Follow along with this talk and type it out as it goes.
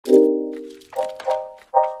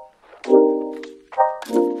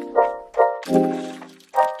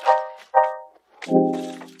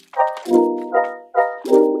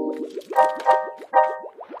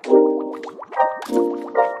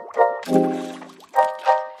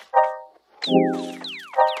Hey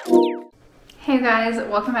guys,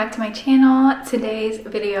 welcome back to my channel. Today's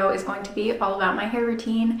video is going to be all about my hair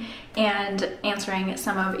routine and answering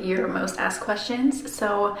some of your most asked questions.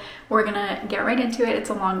 So we're gonna get right into it. It's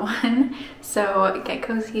a long one. So get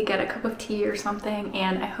cozy, get a cup of tea or something,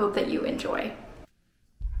 and I hope that you enjoy.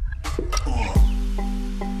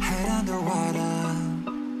 Head underwater,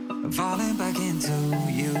 I'm falling back into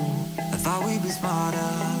you. I thought we'd be smarter,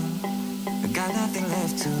 but got nothing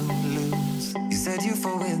left to lose. You said you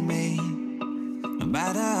fall with me, no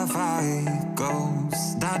matter how far it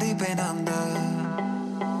goes. Down deep and under,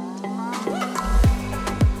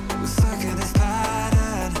 we're stuck in this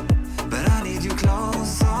pattern, but I need you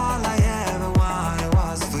close. All I ever wanted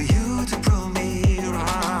was for you to prove me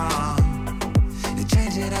wrong. You're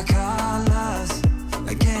changing our colors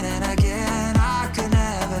again and again. I could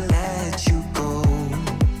never let you go.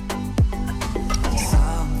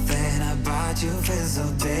 Something about you feels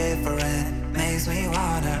so different, makes me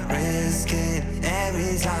wanna risk it.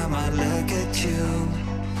 Every time I look at you,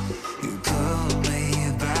 you pull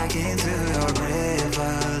me back into your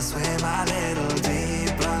river. Swim a little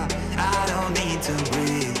deeper, I don't need to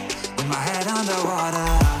breathe with my head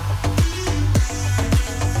underwater.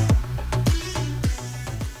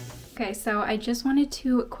 Okay, so I just wanted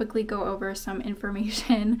to quickly go over some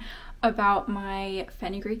information about my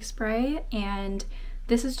fenugreek spray, and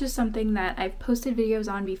this is just something that I've posted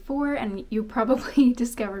videos on before, and you probably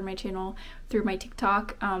discovered my channel through my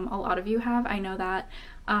TikTok. A lot of you have, I know that,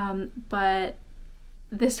 but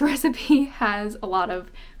this recipe has a lot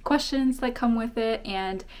of questions that come with it,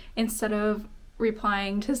 and instead of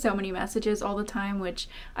replying to so many messages all the time, which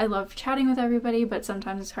I love chatting with everybody, but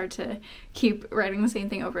sometimes it's hard to keep writing the same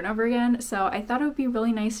thing over and over again. So I thought it would be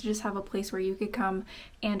really nice to just have a place where you could come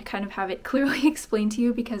and kind of have it clearly explained to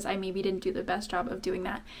you, because I maybe didn't do the best job of doing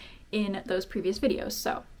that in those previous videos.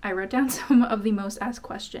 So I wrote down some of the most asked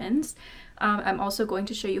questions. I'm also going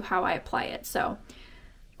to show you how I apply it. So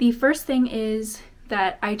the first thing is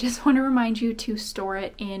that I just want to remind you to store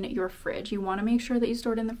it in your fridge. You want to make sure that you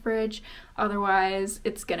store it in the fridge, otherwise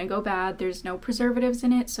it's gonna go bad. There's no preservatives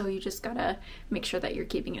in it, so you just gotta make sure that you're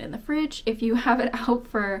keeping it in the fridge. If you have it out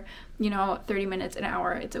for, 30 minutes, an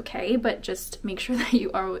hour, it's okay, but just make sure that you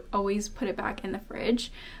always put it back in the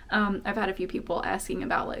fridge. I've had a few people asking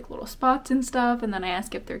about like little spots and stuff, and then I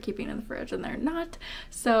ask if they're keeping it in the fridge and they're not.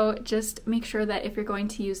 So just make sure that if you're going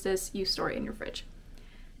to use this, you store it in your fridge.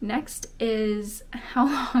 Next is, how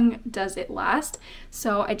long does it last?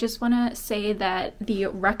 So I just want to say that the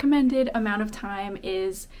recommended amount of time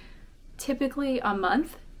is typically a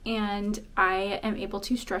month, and I am able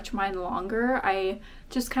to stretch mine longer. I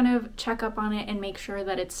just kind of check up on it and make sure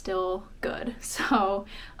that it's still good. So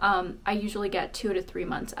I usually get 2 to 3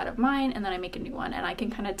 months out of mine, and then I make a new one, and I can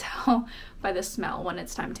kind of tell by the smell when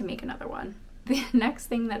it's time to make another one. The next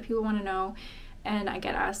thing that people want to know, and I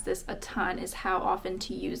get asked this a ton, is how often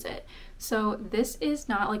to use it. So this is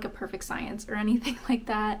not like a perfect science or anything like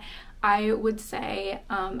that. I would say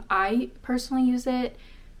I personally use it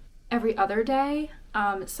every other day.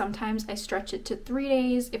 Sometimes I stretch it to 3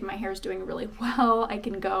 days. If my hair is doing really well, I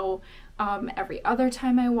can go every other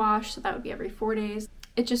time I wash, so that would be every 4 days.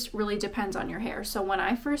 It just really depends on your hair. So when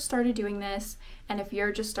I first started doing this, and if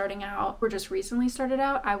you're just starting out or just recently started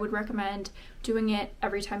out, I would recommend doing it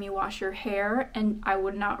every time you wash your hair, and I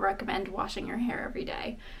would not recommend washing your hair every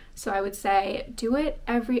day. So I would say do it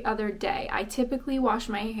every other day. I typically wash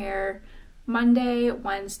my hair Monday,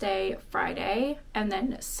 Wednesday, Friday, and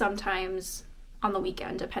then sometimes on the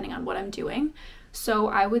weekend, depending on what I'm doing. So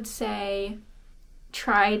I would say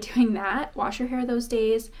try doing that. Wash your hair those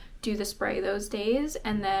days, do the spray those days,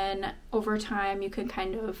 and then over time you can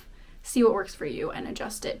kind of see what works for you and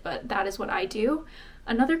adjust it, but that is what I do.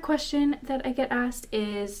 Another question that I get asked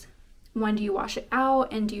is, when do you wash it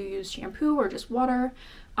out, and do you use shampoo or just water?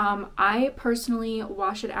 I personally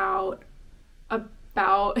wash it out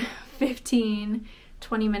about 15-20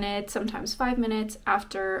 minutes, sometimes 5 minutes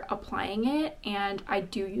after applying it, and I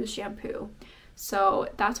do use shampoo. So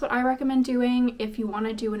that's what I recommend doing. If you want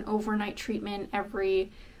to do an overnight treatment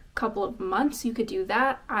every couple of months, you could do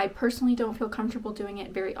that. I personally don't feel comfortable doing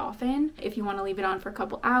it very often. If you want to leave it on for a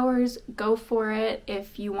couple hours, go for it.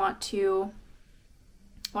 If you want to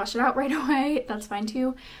wash it out right away, that's fine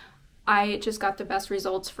too. I just got the best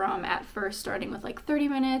results from at first starting with like 30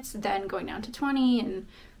 minutes, then going down to 20, and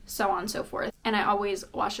so on and so forth. And I always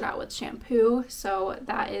wash it out with shampoo, so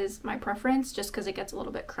that is my preference, just because it gets a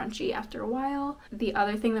little bit crunchy after a while. The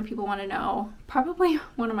other thing that people want to know, probably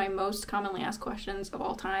one of my most commonly asked questions of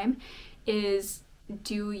all time, is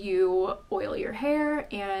do you oil your hair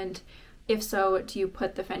and If so, do you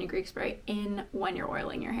put the fenugreek spray in when you're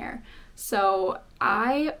oiling your hair? So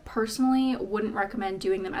I personally wouldn't recommend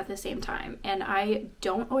doing them at the same time, and I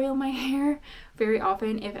don't oil my hair very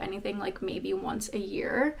often, if anything, like maybe once a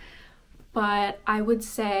year. But I would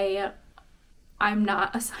say I'm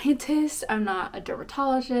not a scientist, I'm not a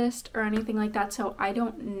dermatologist or anything like that, so I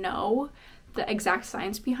don't know the exact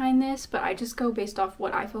science behind this, but I just go based off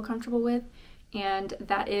what I feel comfortable with, and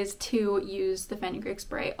that is to use the fenugreek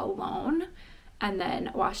spray alone and then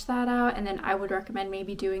wash that out. And then I would recommend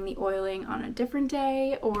maybe doing the oiling on a different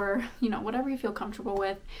day, or, you know, whatever you feel comfortable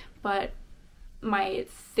with. But my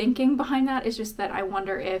thinking behind that is just that I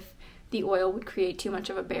wonder if the oil would create too much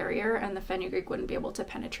of a barrier and the fenugreek wouldn't be able to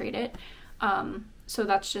penetrate it. So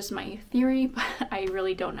that's just my theory, but I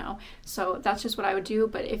really don't know. So that's just what I would do.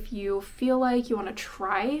 But if you feel like you want to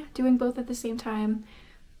try doing both at the same time,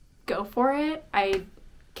 go for it. I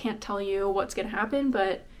can't tell you what's gonna happen,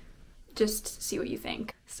 but just see what you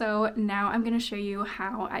think. So now I'm going to show you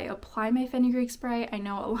how I apply my fenugreek spray. I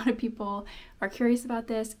know a lot of people are curious about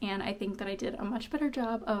this, and I think that I did a much better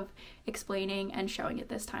job of explaining and showing it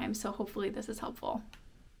this time, so hopefully this is helpful.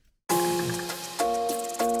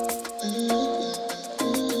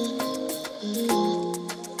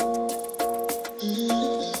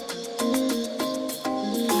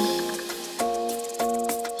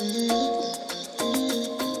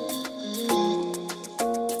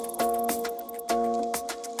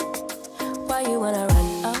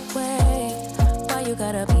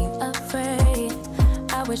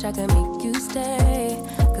 Wish I could make you stay,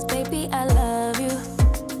 cause baby I love you.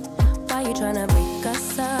 Why you tryna break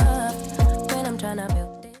us up when I'm tryna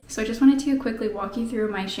build it? So I just wanted to quickly walk you through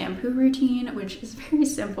my shampoo routine, which is very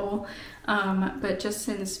simple, but just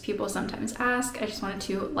since people sometimes ask, I just wanted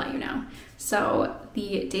to let you know. So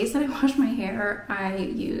the days that I wash my hair, I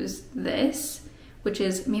use this, which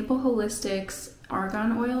is Maple Holistic's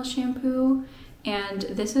Argan Oil Shampoo. And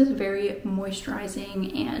this is very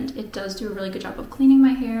moisturizing, and it does do a really good job of cleaning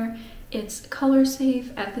my hair. It's color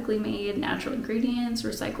safe, ethically made, natural ingredients,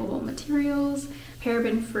 recyclable materials,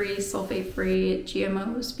 paraben free, sulfate free,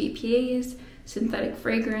 GMOs, BPAs, synthetic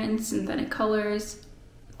fragrance, synthetic colors,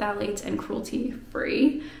 phthalates, and cruelty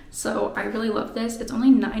free. So I really love this. It's only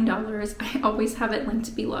 $9. I always have it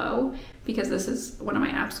linked below because this is one of my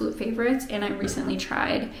absolute favorites, and I recently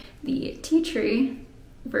tried the tea tree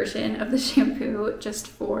version of the shampoo just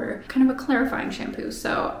for kind of a clarifying shampoo.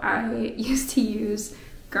 So I used to use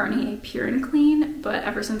Garnier Pure and Clean, but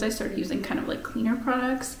ever since I started using kind of like cleaner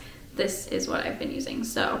products, this is what I've been using.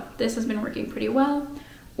 So this has been working pretty well.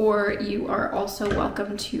 Or you are also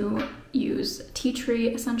welcome to use tea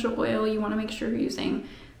tree essential oil. You want to make sure you're using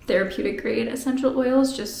therapeutic grade essential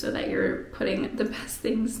oils just so that you're putting the best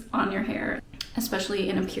things on your hair, especially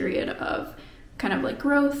in a period of kind of like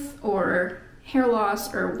growth or hair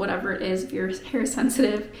loss or whatever it is. If your hair is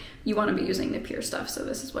sensitive, you want to be using the pure stuff. So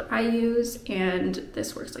this is what I use, and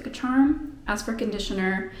this works like a charm. As for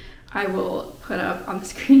conditioner, I will put up on the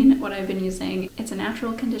screen what I've been using. It's a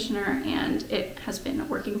natural conditioner, and it has been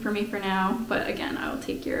working for me for now, but again, I'll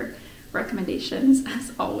take your recommendations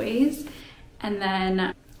as always. And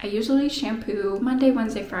then I usually shampoo Monday,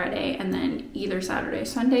 Wednesday, Friday, and then either Saturday,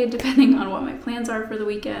 Sunday, depending on what my plans are for the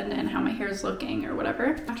weekend and how my hair is looking or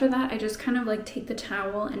whatever. After that, I just kind of like take the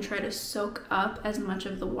towel and try to soak up as much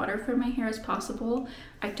of the water from my hair as possible.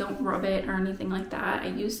 I don't rub it or anything like that. I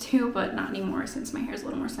used to, but not anymore since my hair is a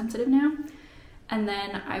little more sensitive now. And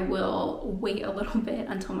then I will wait a little bit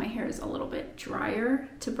until my hair is a little bit drier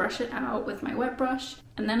to brush it out with my wet brush.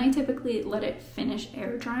 And then I typically let it finish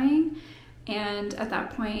air drying. And at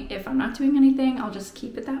that point, if I'm not doing anything, I'll just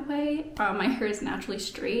keep it that way. My hair is naturally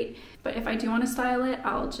straight, but if I do want to style it,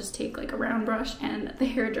 I'll just take like a round brush and the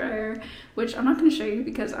hair dryer, which I'm not going to show you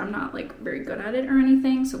because I'm not like very good at it or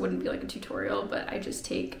anything, so it wouldn't be like a tutorial, but I just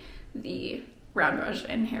take the round brush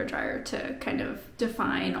and hair dryer to kind of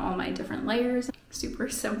define all my different layers. Super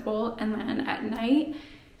simple. And then at night,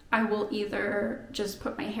 I will either just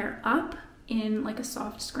put my hair up in like a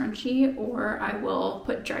soft scrunchie, or I will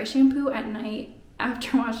put dry shampoo at night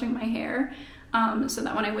after washing my hair, so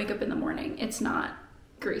that when I wake up in the morning it's not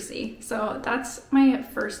greasy. So that's my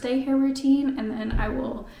first day hair routine, and then I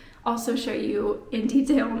will also show you in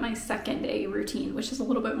detail my second day routine, which is a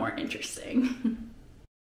little bit more interesting.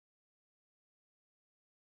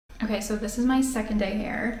 Okay, so this is my second day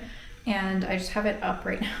hair, and I just have it up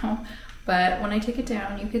right now. But when I take it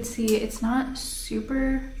down, you could see it's not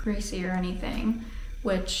super greasy or anything,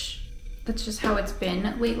 which that's just how it's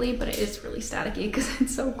been lately, but it is really staticky because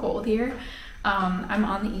it's so cold here. I'm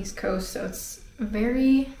on the East Coast, so it's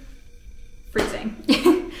very freezing.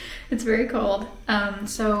 It's very cold.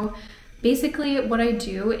 So Basically what I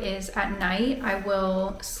do is at night I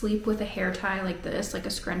will sleep with a hair tie like this, like a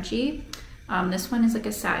scrunchie. This one is like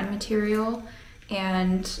a satin material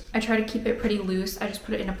and I try to keep it pretty loose. I just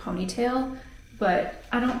put it in a ponytail, but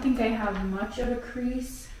I don't think I have much of a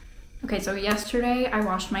crease. Okay, so yesterday I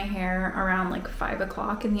washed my hair around like 5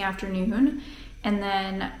 o'clock in the afternoon, and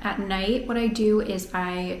then at night what I do is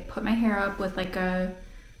I put my hair up with like a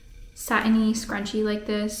satiny scrunchie like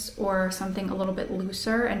this or something a little bit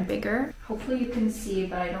looser and bigger. Hopefully you can see,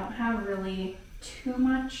 but I don't have really too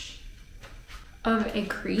much of a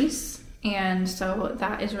crease, and so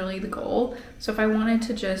that is really the goal. So if I wanted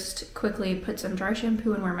to just quickly put some dry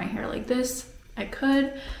shampoo and wear my hair like this, I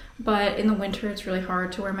could, but in the winter it's really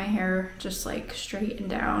hard to wear my hair just like straight and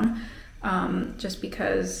down, just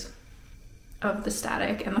because of the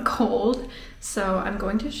static and the cold. So I'm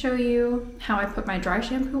going to show you how I put my dry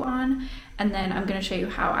shampoo on, and then I'm going to show you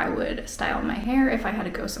how I would style my hair if I had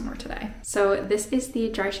to go somewhere today. So this is the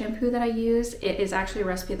dry shampoo that I use. It is actually a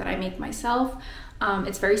recipe that I make myself.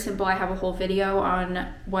 It's very simple. I have a whole video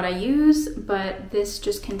on what I use, but this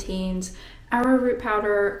just contains arrowroot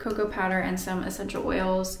powder, cocoa powder, and some essential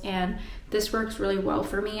oils, and this works really well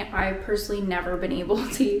for me. I've personally never been able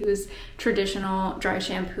to use traditional dry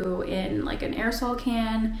shampoo in like an aerosol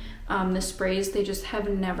can. The sprays, they just have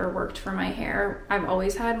never worked for my hair. I've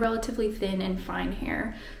always had relatively thin and fine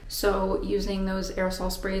hair, so using those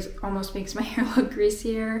aerosol sprays almost makes my hair look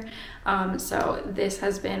greasier. So this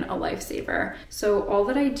has been a lifesaver. So all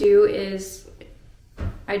that I do is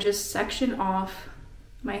I just section off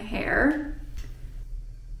my hair,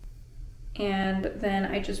 and then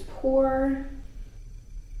I just pour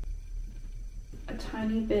a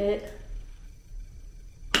tiny bit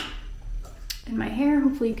in my hair.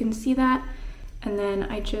 Hopefully you can see that. And then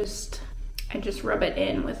I just rub it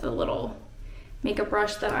in with a little makeup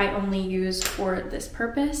brush that I only use for this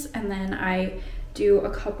purpose, and then I do a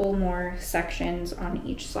couple more sections on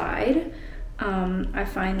each side. I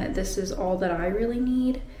find that this is all that I really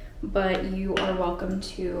need, but you are welcome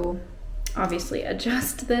to obviously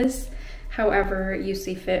adjust this however you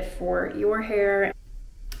see fit for your hair.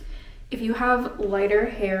 If you have lighter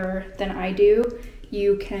hair than I do,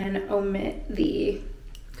 you can omit the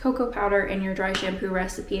cocoa powder in your dry shampoo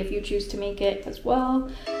recipe if you choose to make it as well.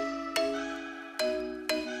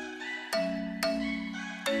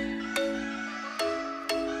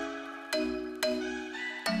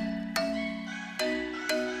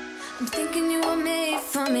 I'm thinking you were made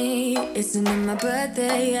for me. Isn't it my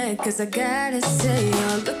birthday yet? Cause I gotta say,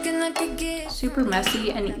 you're looking like a gift. Super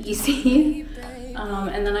messy and easy.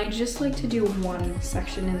 And then I just like to do one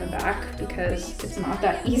section in the back because it's not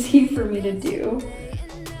that easy for me to do.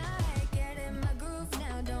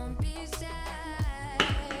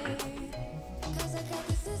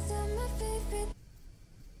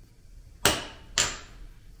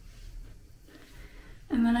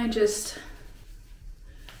 And then I just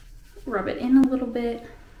rub it in a little bit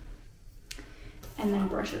and then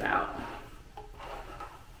brush it out.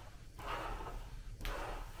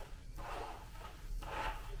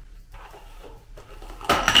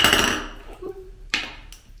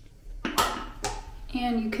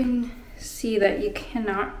 And you can see that you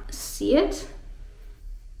cannot see it.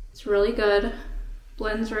 It's really good,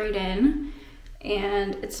 blends right in,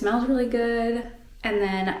 and it smells really good. And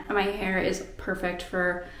then my hair is perfect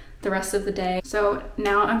for the rest of the day. So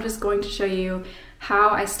now I'm just going to show you how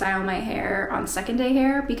I style my hair on second day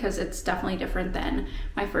hair, because it's definitely different than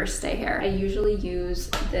my first day hair. I usually use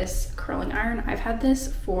this curling iron. I've had this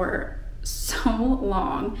for so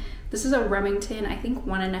long. This is a Remington, I think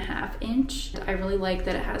 1.5 inch. I really like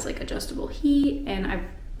that it has like adjustable heat, and I've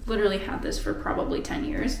literally had this for probably 10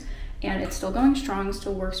 years. And it's still going strong,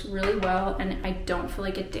 still works really well, and I don't feel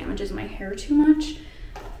like it damages my hair too much.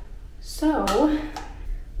 So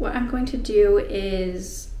what I'm going to do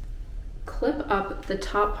is clip up the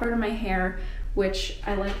top part of my hair, which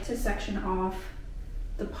I like to section off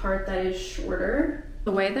the part that is shorter.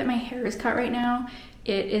 The way that my hair is cut right now,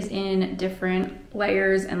 it is in different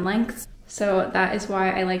layers and lengths. So that is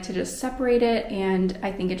why I like to just separate it, and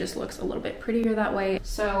I think it just looks a little bit prettier that way.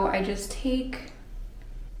 So I just take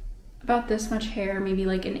about this much hair, maybe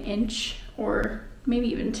like 1 inch or maybe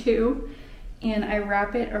even 2, and I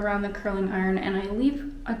wrap it around the curling iron, and I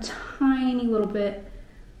leave a tiny little bit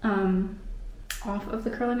off of the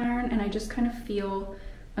curling iron, and I just kind of feel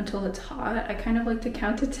until it's hot. I kind of like to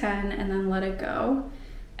count to 10 and then let it go,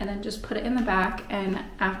 and then just put it in the back, and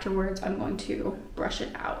afterwards I'm going to brush it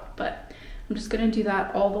out. But I'm just gonna do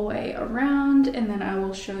that all the way around, and then I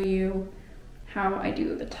will show you how I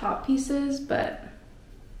do the top pieces. But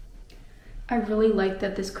I really like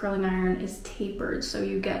that this curling iron is tapered, so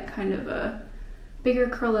you get kind of a bigger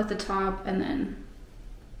curl at the top and then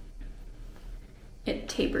it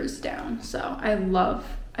tapers down. So I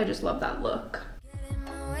just love that look.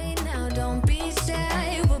 Don't be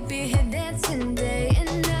shy, we'll be here dancing day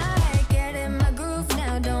and night. Get in my groove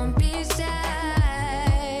now, don't be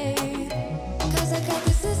shy. Cause I got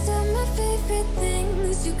this list of my favorite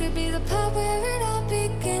things. You could be the part where it all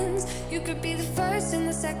begins. You could be the first and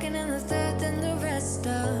the second and the third and the rest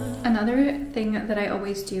of. Another thing that I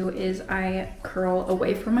always do is I curl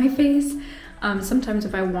away from my face. Sometimes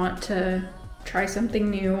if I want to try something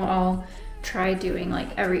new, I'll try doing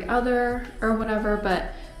like every other or whatever,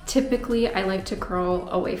 but typically I like to curl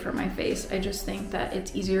away from my face. I just think that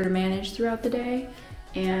it's easier to manage throughout the day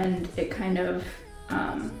and it kind of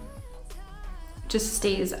just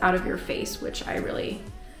stays out of your face, which I really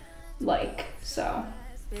like. So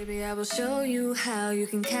baby, I will show you how you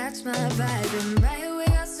can catch my vibe. And right away,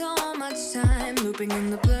 got so much time looping in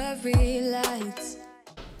the blurry lights.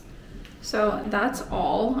 So that's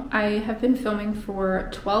all. I have been filming for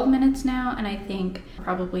 12 minutes now, and I think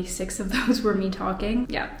probably 6 of those were me talking.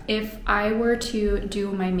 Yeah, if I were to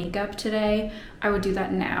do my makeup today, I would do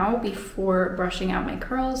that now before brushing out my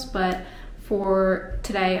curls, but for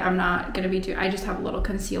today, I'm not gonna be I just have a little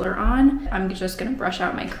concealer on. I'm just gonna brush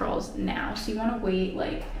out my curls now. So you wanna wait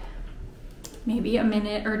like maybe a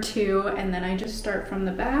minute or 2, and then I just start from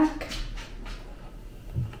the back.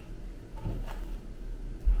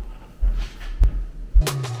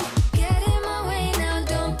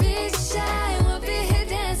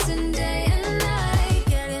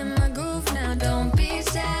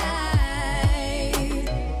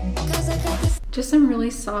 Just some really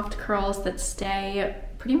soft curls that stay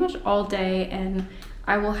pretty much all day, and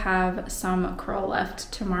I will have some curl left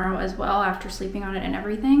tomorrow as well after sleeping on it and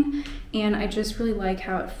everything. And I just really like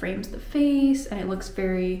how it frames the face and it looks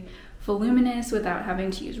very voluminous without having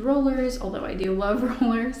to use rollers, although I do love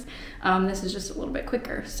rollers. This is just a little bit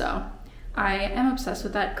quicker. So I am obsessed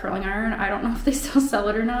with that curling iron. I don't know if they still sell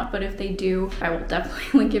it or not, but if they do, I will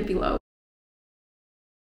definitely link it below.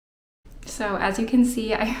 So as you can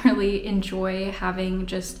see, I really enjoy having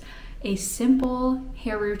just a simple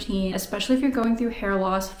hair routine, especially if you're going through hair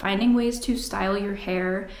loss, finding ways to style your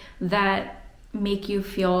hair that make you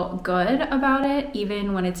feel good about it,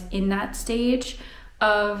 even when it's in that stage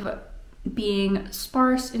of being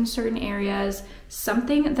sparse in certain areas.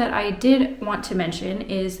 Something that I did want to mention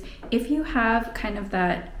is if you have kind of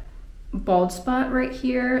that bald spot right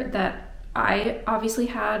here that I obviously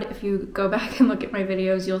had, if you go back and look at my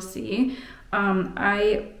videos, you'll see.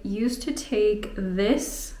 I used to take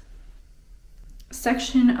this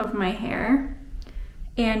section of my hair,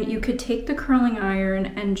 and you could take the curling iron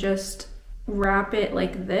and just wrap it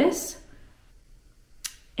like this,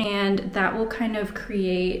 and that will kind of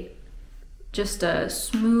create just a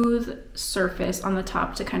smooth surface on the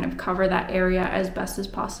top to kind of cover that area as best as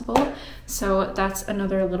possible. So that's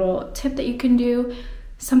another little tip that you can do.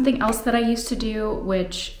 Something else that I used to do,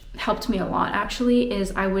 which helped me a lot actually,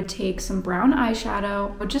 is I would take some brown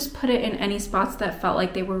eyeshadow, would just put it in any spots that felt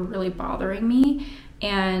like they were really bothering me,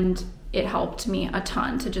 and it helped me a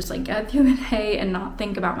ton to just like get through the day and not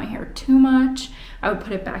think about my hair too much. I would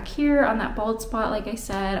put it back here on that bald spot, like I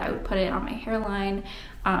said. I would put it on my hairline,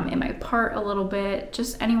 in my part a little bit,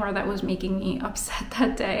 just anywhere that was making me upset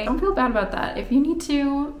that day. Don't feel bad about that. If you need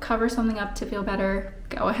to cover something up to feel better,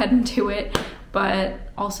 go ahead and do it. But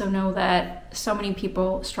also know that so many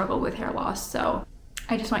people struggle with hair loss. So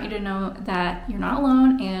I just want you to know that you're not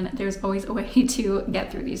alone and there's always a way to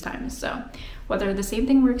get through these times. So whether the same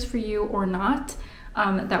thing works for you or not,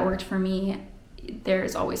 that worked for me,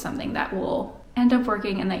 there's always something that will end up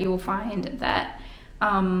working and that you will find that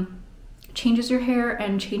changes your hair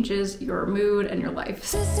and changes your mood and your life.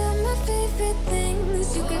 Just my favorite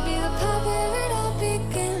things. You could be the part where it all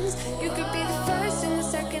begins. You could be the first and the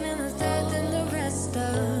second and the third and the rest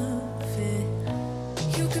of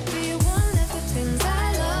it. You could be one of the things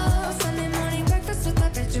I love. Sunday morning breakfast with my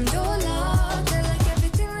bedroom door locked. I like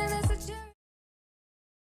everything that has a cherry.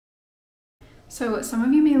 So some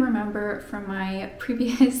of you may remember from my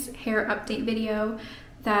previous hair update video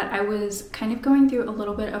that I was kind of going through a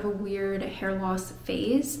little bit of a weird hair loss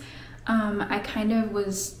phase. I kind of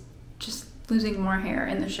was just losing more hair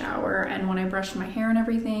in the shower and when I brushed my hair and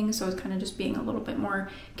everything, so I was kind of just being a little bit more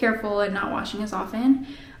careful and not washing as often.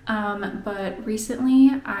 But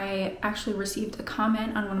recently I actually received a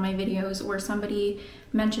comment on one of my videos where somebody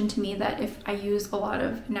mentioned to me that if I use a lot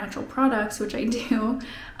of natural products, which I do,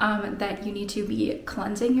 that you need to be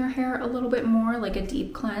cleansing your hair a little bit more, like a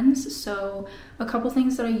deep cleanse. So a couple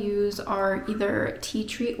things that I use are either tea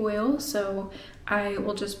tree oil, so I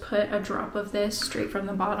will just put a drop of this straight from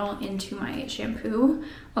the bottle into my shampoo.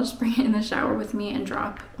 I'll just bring it in the shower with me and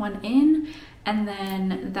drop one in, and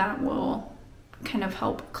then that will kind of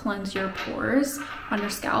help cleanse your pores on your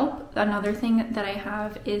scalp. Another thing that I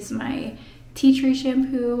have is my tea tree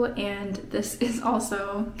shampoo, and this is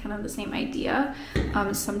also kind of the same idea.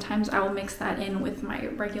 Sometimes I will mix that in with my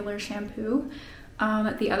regular shampoo.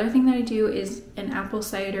 The other thing that I do is an apple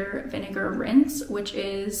cider vinegar rinse, which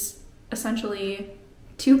is essentially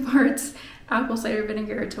 2 parts apple cider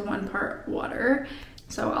vinegar to 1 part water.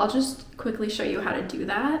 So I'll just quickly show you how to do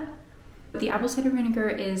that. The apple cider vinegar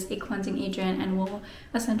is a cleansing agent and will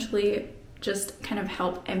essentially just kind of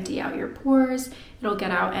help empty out your pores. It'll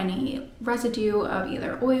get out any residue of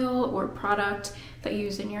either oil or product that you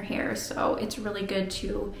use in your hair. So it's really good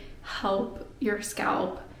to help your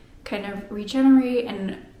scalp kind of regenerate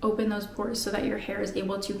and open those pores so that your hair is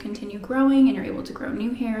able to continue growing and you're able to grow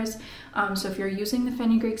new hairs. So if you're using the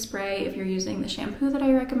fenugreek spray, if you're using the shampoo that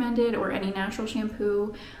I recommended, or any natural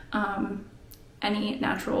shampoo, any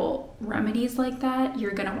natural remedies like that,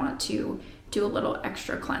 you're gonna want to do a little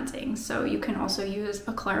extra cleansing. So you can also use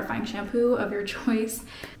a clarifying shampoo of your choice.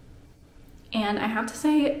 And I have to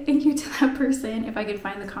say thank you to that person. If I could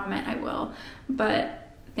find the comment, I will. But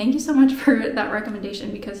thank you so much for that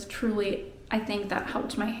recommendation, because truly I think that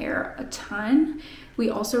helped my hair a ton. We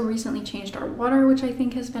also recently changed our water, which I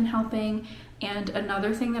think has been helping. And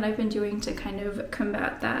another thing that I've been doing to kind of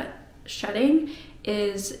combat that shedding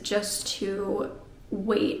is just to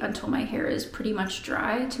wait until my hair is pretty much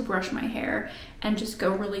dry to brush my hair and just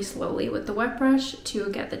go really slowly with the wet brush to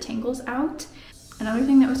get the tangles out. Another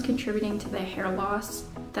thing that was contributing to the hair loss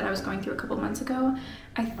that I was going through a couple months ago,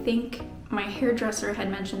 I think my hairdresser had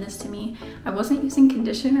mentioned this to me. I wasn't using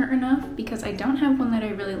conditioner enough because I don't have one that I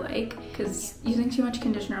really like, because using too much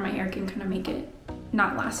conditioner on my hair can kind of make it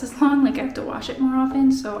not last as long. Like I have to wash it more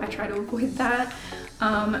often, so I try to avoid that.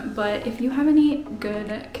 But if you have any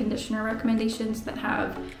good conditioner recommendations that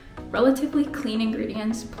have relatively clean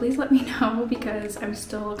ingredients, please let me know, because I'm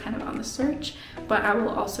still kind of on the search. But I will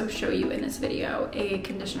also show you in this video a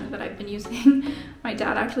conditioner that I've been using. My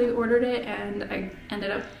dad actually ordered it and I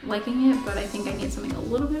ended up liking it, but I think I need something a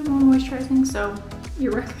little bit more moisturizing, so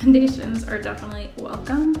your recommendations are definitely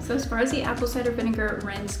welcome. So as far as the apple cider vinegar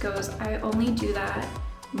rinse goes, I only do that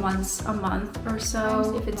once a month or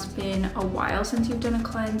so. If it's been a while since you've done a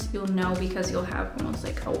cleanse, you'll know, because you'll have almost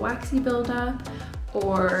like a waxy buildup,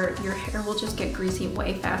 or your hair will just get greasy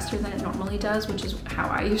way faster than it normally does, which is how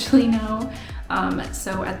I usually know.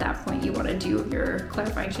 So at that point you want to do your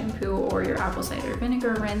clarifying shampoo or your apple cider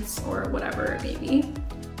vinegar rinse or whatever it may be.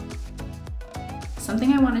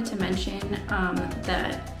 Something I wanted to mention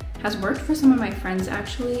that has worked for some of my friends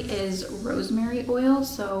actually is rosemary oil.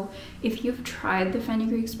 So if you've tried the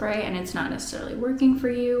fenugreek spray and it's not necessarily working for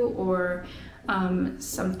you, or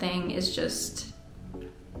something is just,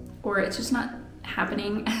 or it's just not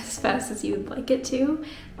happening as fast as you'd like it to,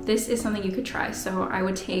 this is something you could try. So I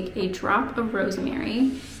would take a drop of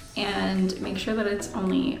rosemary and make sure that it's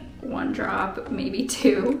only 1 drop, maybe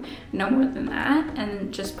 2, no more than that,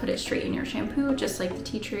 and just put it straight in your shampoo, just like the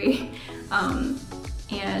tea tree.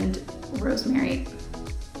 And rosemary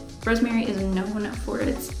is known for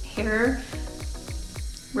its hair.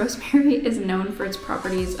 Rosemary is known for its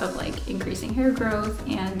properties of like increasing hair growth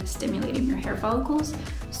and stimulating your hair follicles.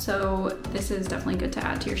 So this is definitely good to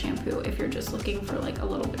add to your shampoo if you're just looking for like a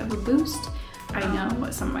little bit of a boost. I know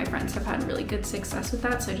some of my friends have had really good success with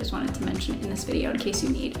that, so I just wanted to mention it in this video in case you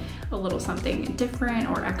need a little something different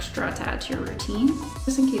or extra to add to your routine.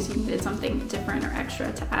 Just in case you needed something different or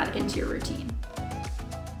extra to add into your routine.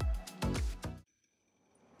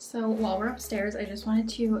 So while we're upstairs, I just wanted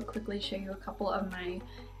to quickly show you a couple of my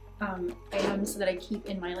items that I keep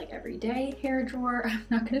in my like everyday hair drawer. I'm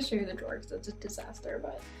not going to show you the drawer because it's a disaster,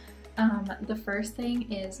 but the first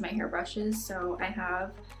thing is my hairbrushes. So I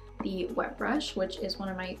have the wet brush, which is one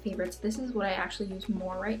of my favorites. This is what I actually use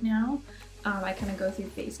more right now. I kind of go through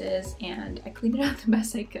phases and I cleaned it out the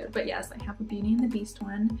best I could. But yes, I have a Beauty and the Beast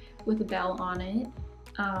one with a bell on it.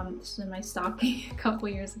 This was in my stocking a couple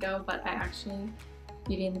years ago, but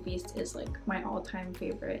Beauty and the Beast is like my all-time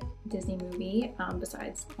favorite Disney movie,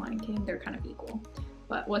 besides Lion King. They're kind of equal.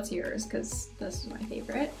 but what's yours? Because this is my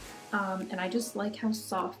favorite. And I just like how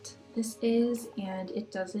soft this is, and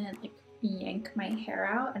it doesn't like yank my hair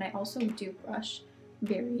out, and I also do brush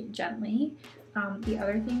very gently. The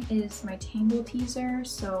other thing is my tangle teaser,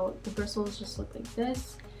 so the bristles just look like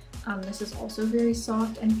this. This is also very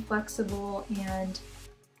soft and flexible, and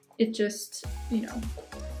it just, you know,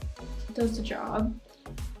 does the job.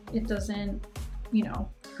 It doesn't, you know,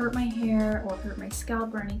 hurt my hair or hurt my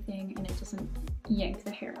scalp or anything, and it doesn't yank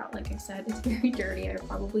the hair out. Like I said, it's very dirty. I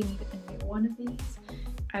probably need a new one of these.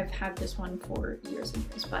 I've had this one for years and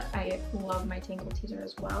years, but I love my tangle teaser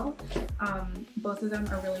as well. Both of them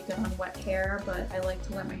are really good on wet hair, but I like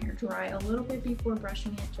to let my hair dry a little bit before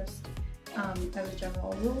brushing it, just as a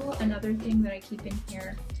general rule. Another thing that I keep in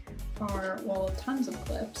here are, well, tons of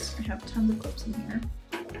clips. I have tons of clips in here.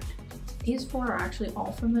 These 4 are actually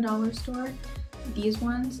all from the dollar store. These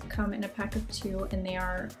ones come in a pack of 2, and they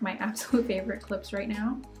are my absolute favorite clips right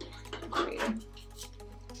now. I'll show you.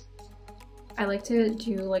 I like to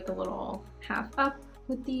do like a little half up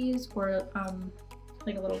with these, or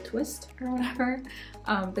like a little twist or whatever,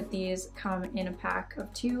 but these come in a pack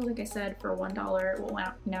of 2, like I said, for $1,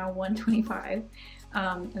 well now $1.25,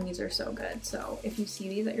 and these are so good. So if you see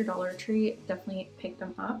these at your Dollar Tree, definitely pick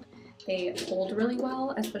them up. They hold really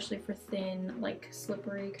well, especially for thin, like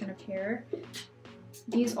slippery kind of hair.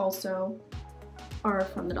 These also are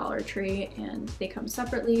from the Dollar Tree, and they come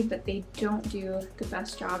separately, but they don't do the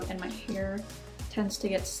best job, and my hair tends to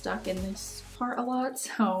get stuck in this part a lot,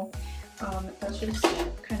 so that's just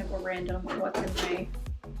kind of a random what's in my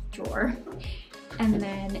drawer. And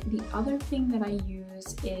then the other thing that I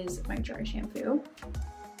use is my dry shampoo.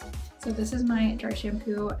 So this is my dry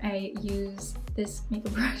shampoo. I use this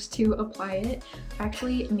makeup brush to apply it. I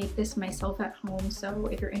actually make this myself at home, so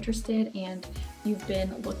if you're interested and you've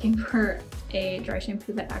been looking for a dry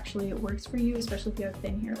shampoo that actually works for you, especially if you have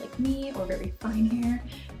thin hair like me or very fine hair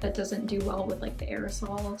that doesn't do well with like the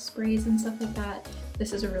aerosol sprays and stuff like that,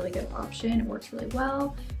 this is a really good option. It works really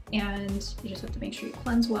well, and you just have to make sure you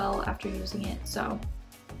cleanse well after using it. So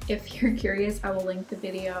if you're curious, I will link the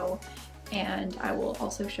video, and I will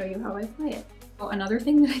also show you how I apply it. Another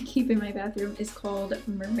thing that I keep in my bathroom is called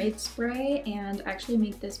mermaid spray, and I actually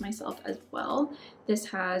make this myself as well. This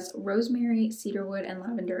has rosemary, cedarwood, and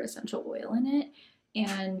lavender essential oil in it,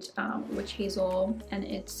 and witch hazel, and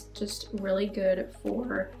it's just really good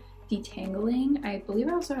for detangling. I believe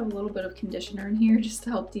I also have a little bit of conditioner in here just to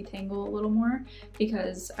help detangle a little more,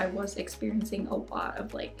 because I was experiencing a lot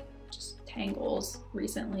of like just tangles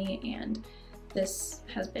recently, and this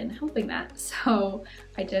has been helping that, so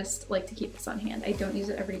I just like to keep this on hand. I don't use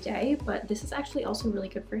it every day, but this is actually also really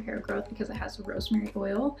good for hair growth because it has rosemary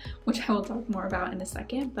oil, which I will talk more about in a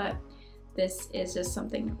second, but this is just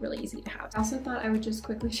something really easy to have. I also thought I would just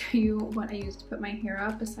quickly show you what I use to put my hair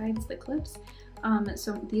up besides the clips.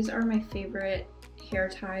 So these are my favorite hair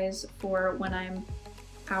ties for when I'm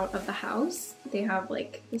out of the house. They have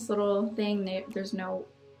like this little thing, there's no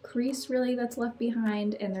crease really that's left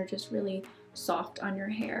behind, and they're just really soft on your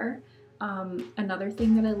hair. Another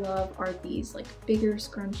thing that I love are these like bigger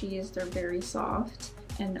scrunchies. They're very soft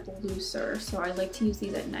and looser, so I like to use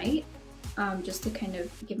these at night just to kind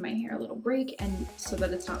of give my hair a little break, and so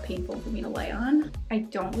that it's not painful for me to lay on. I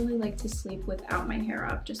don't really like to sleep without my hair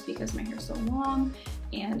up just because my hair's so long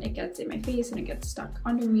and it gets in my face and it gets stuck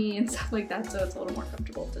under me and stuff like that, so it's a little more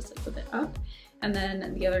comfortable to sleep with it up. And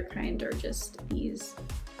then the other kind are just these.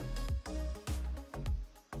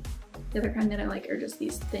 The other kind that I like are just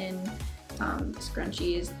these thin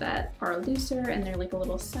scrunchies that are looser, and they're like a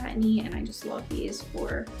little satiny, and I just love these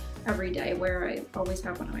for every day, where I always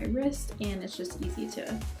have one on my wrist, and it's just easy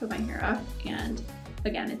to put my hair up, and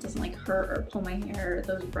again, it doesn't like hurt or pull my hair.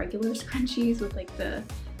 Those regular scrunchies with like the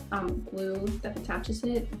glue that attaches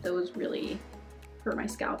it, those really hurt my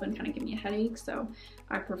scalp and kind of give me a headache, so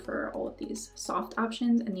I prefer all of these soft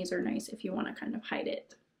options, and these are nice if you want to kind of hide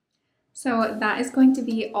it. So that is going to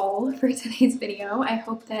be all for today's video. I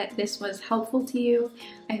hope that this was helpful to you.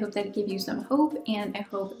 I hope that it gave you some hope, and I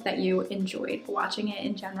hope that you enjoyed watching it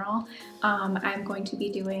in general. I'm going to be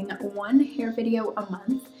doing one hair video a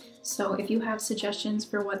month, so if you have suggestions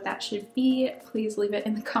for what that should be, please leave it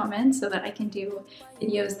in the comments so that I can do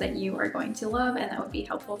videos that you are going to love and that would be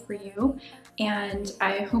helpful for you. And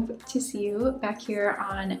I hope to see you back here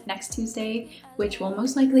on next Tuesday, which will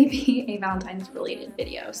most likely be a Valentine's related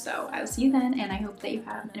video. So I will see you then, and I hope that you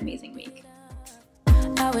have an amazing week.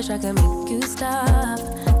 I wish I could make you stop,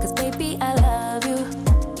 'cause baby I love